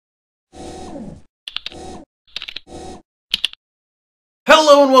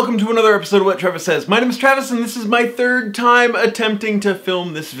Hello and welcome to another episode of What Travis Says. My name is Travis and this is my third time attempting to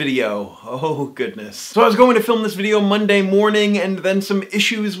film this video. Oh goodness. So I was going to film this video Monday morning and then some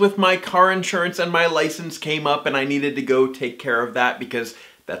issues with my car insurance and my license came up and I needed to go take care of that because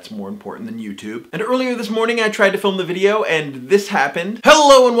that's more important than YouTube. And earlier this morning I tried to film the video and this happened.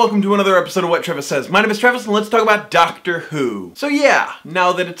 Hello and welcome to another episode of What Travis Says. My name is Travis and let's talk about Doctor Who. So yeah,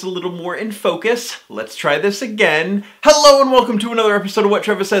 now that it's a little more in focus, let's try this again. Hello and welcome to another episode of What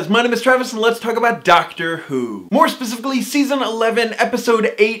Travis Says. My name is Travis and let's talk about Doctor Who. More specifically, Season 11,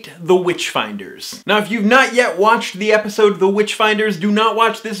 Episode 8, The Witchfinders. Now if you've not yet watched the episode The Witchfinders, do not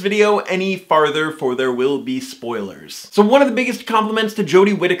watch this video any farther for there will be spoilers. So one of the biggest compliments to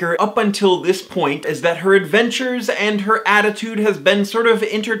Jodie Whittaker up until this point is that her adventures and her attitude has been sort of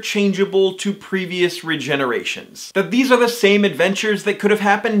interchangeable to previous regenerations. That these are the same adventures that could have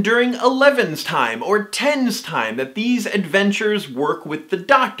happened during 11's time or 10's time, that these adventures work with the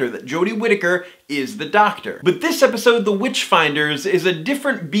Doctor, that Jodie Whittaker is the Doctor. But this episode, The Witchfinders, is a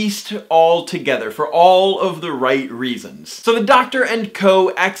different beast altogether for all of the right reasons. So the Doctor and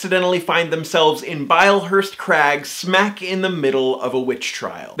co accidentally find themselves in Bilehurst Crag, smack in the middle of a witch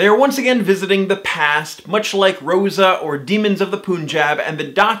trial. They are once again visiting the past, much like Rosa or Demons of the Punjab, and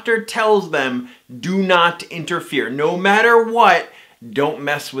the Doctor tells them, do not interfere. No matter what, don't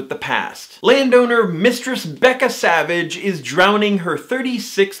mess with the past. Landowner Mistress Becca Savage is drowning her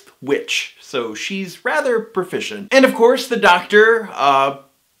 36th witch, so she's rather proficient. And of course, the Doctor,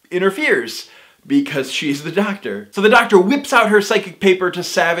 interferes, because she's the Doctor. So the Doctor whips out her psychic paper to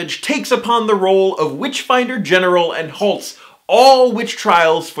Savage, takes upon the role of Witchfinder General, and halts all witch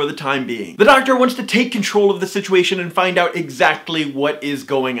trials for the time being. The Doctor wants to take control of the situation and find out exactly what is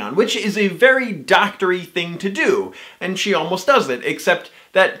going on, which is a very doctory thing to do, and she almost does it, except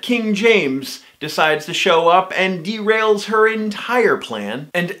that King James decides to show up and derails her entire plan,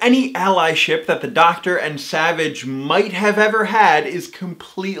 and any allyship that the Doctor and Savage might have ever had is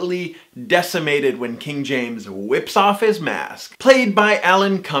completely decimated when King James whips off his mask. Played by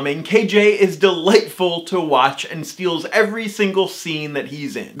Alan Cumming, KJ is delightful to watch and steals every single scene that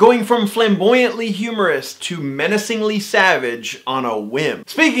he's in, going from flamboyantly humorous to menacingly savage on a whim.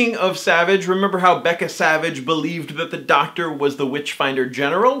 Speaking of Savage, remember how Becca Savage believed that the Doctor was the Witchfinder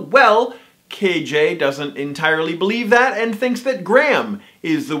General? Well, KJ doesn't entirely believe that and thinks that Graham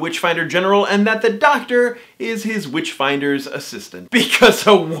is the Witchfinder General and that the Doctor is his Witchfinder's assistant. Because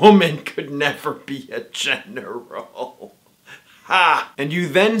a woman could never be a general. Ha! And you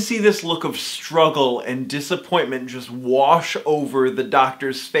then see this look of struggle and disappointment just wash over the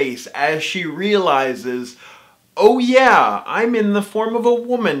Doctor's face as she realizes, oh yeah, I'm in the form of a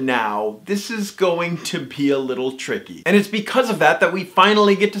woman now. This is going to be a little tricky. And it's because of that that we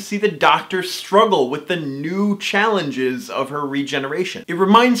finally get to see the Doctor struggle with the new challenges of her regeneration. It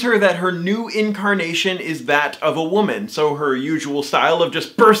reminds her that her new incarnation is that of a woman, so her usual style of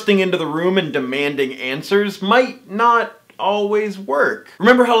just bursting into the room and demanding answers might not always work.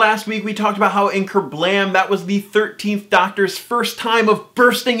 Remember how last week we talked about how in Kerblam that was the 13th Doctor's first time of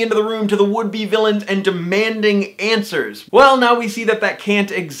bursting into the room to the would-be villains and demanding answers? Well, now we see that that can't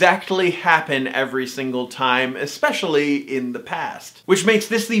exactly happen every single time, especially in the past. Which makes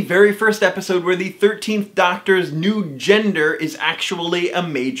this the very first episode where the 13th Doctor's new gender is actually a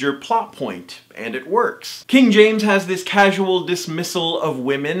major plot point. And it works. King James has this casual dismissal of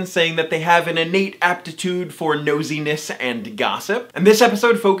women, saying that they have an innate aptitude for nosiness and gossip. And this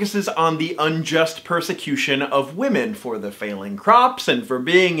episode focuses on the unjust persecution of women for the failing crops and for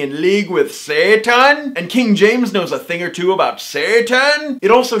being in league with Satan. And King James knows a thing or two about Satan. It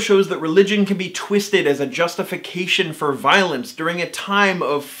also shows that religion can be twisted as a justification for violence during a time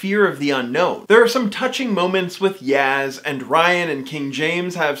of fear of the unknown. There are some touching moments with Yaz, and Ryan and King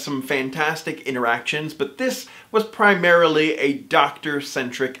James have some fantastic interactions, but this was primarily a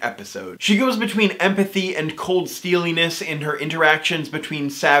Doctor-centric episode. She goes between empathy and cold steeliness in her interactions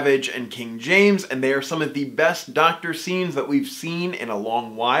between Savage and King James, and they are some of the best Doctor scenes that we've seen in a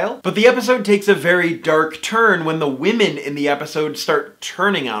long while. But the episode takes a very dark turn when the women in the episode start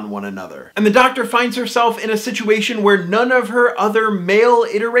turning on one another. And the Doctor finds herself in a situation where none of her other male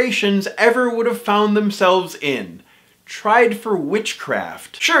iterations ever would have found themselves in. Tried for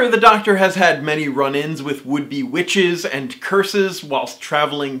witchcraft. Sure, the Doctor has had many run-ins with would-be witches and curses whilst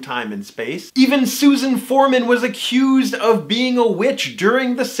traveling time and space. Even Susan Foreman was accused of being a witch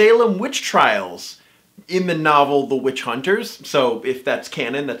during the Salem witch trials. in the novel The Witchhunters, so if that's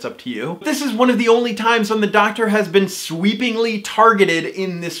canon, that's up to you. This is one of the only times when the Doctor has been sweepingly targeted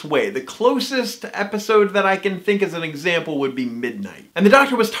in this way. The closest episode that I can think as an example would be Midnight. And the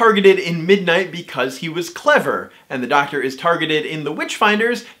Doctor was targeted in Midnight because he was clever, and the Doctor is targeted in The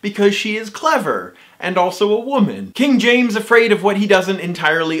Witchfinders because she is clever, and also a woman. King James, afraid of what he doesn't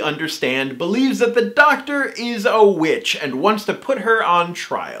entirely understand, believes that the Doctor is a witch and wants to put her on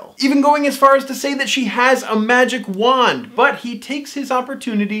trial. Even going as far as to say that she has a magic wand, but he takes his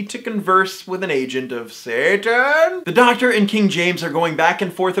opportunity to converse with an agent of Satan. The Doctor and King James are going back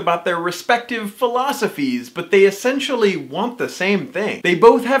and forth about their respective philosophies, but they essentially want the same thing. They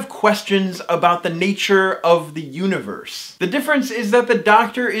both have questions about the nature of the universe. The difference is that the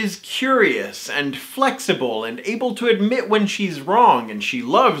Doctor is curious and flexible and able to admit when she's wrong, and she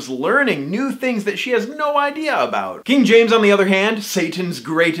loves learning new things that she has no idea about. King James, on the other hand, Satan's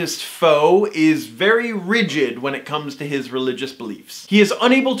greatest foe, is very rigid when it comes to his religious beliefs. He is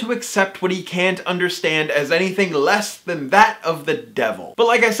unable to accept what he can't understand as anything less than that of the devil. But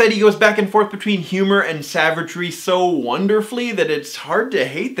like I said, he goes back and forth between humor and savagery so wonderfully that it's hard to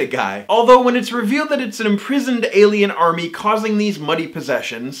hate the guy. Although when it's revealed that it's an imprisoned alien army causing these muddy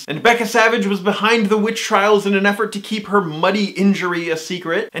possessions, and Becca Savage was behind the witch trials in an effort to keep her muddy injury a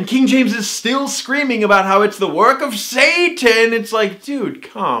secret, and King James is still screaming about how it's the work of Satan, it's like, dude,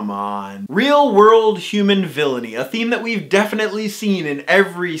 come on. Real world human villainy, a theme that we've definitely seen in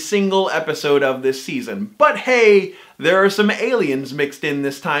every single episode of this season. But hey, there are some aliens mixed in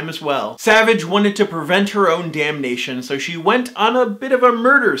this time as well. Savage wanted to prevent her own damnation, so she went on a bit of a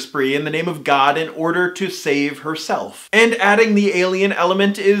murder spree in the name of God in order to save herself. And adding the alien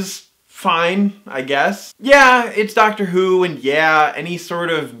element is fine, I guess. Yeah, it's Doctor Who, and yeah, any sort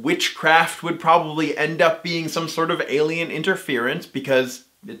of witchcraft would probably end up being some sort of alien interference because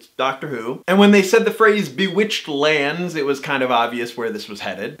it's Doctor Who. And when they said the phrase bewitched lands, it was kind of obvious where this was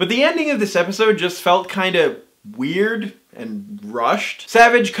headed. But the ending of this episode just felt kind of weird and rushed.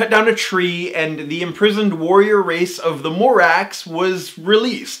 Savage cut down a tree, and the imprisoned warrior race of the Morax was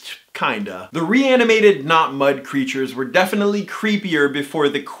released. Kinda. The reanimated not mud creatures were definitely creepier before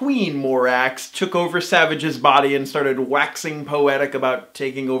the Queen Morax took over Savage's body and started waxing poetic about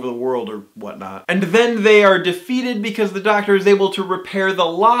taking over the world or whatnot. And then they are defeated because the Doctor is able to repair the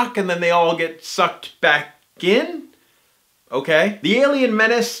lock, and then they all get sucked back in? Okay. The alien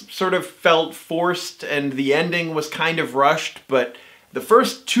menace sort of felt forced, and the ending was kind of rushed, but the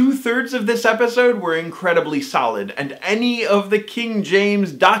first 2/3 of this episode were incredibly solid, and any of the King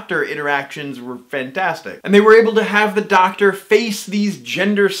James Doctor interactions were fantastic. And they were able to have the Doctor face these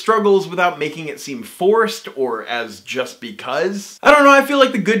gender struggles without making it seem forced or as just because. I don't know, I feel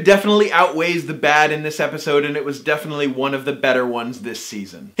like the good definitely outweighs the bad in this episode, and it was definitely one of the better ones this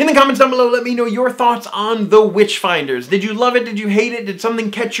season. In the comments down below, let me know your thoughts on The Witchfinders. Did you love it? Did you hate it? Did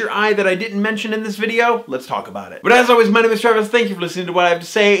something catch your eye that I didn't mention in this video? Let's talk about it. But as always, my name is Travis. Thank you for listening to what I have to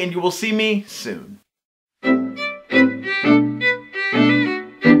say, and you will see me soon.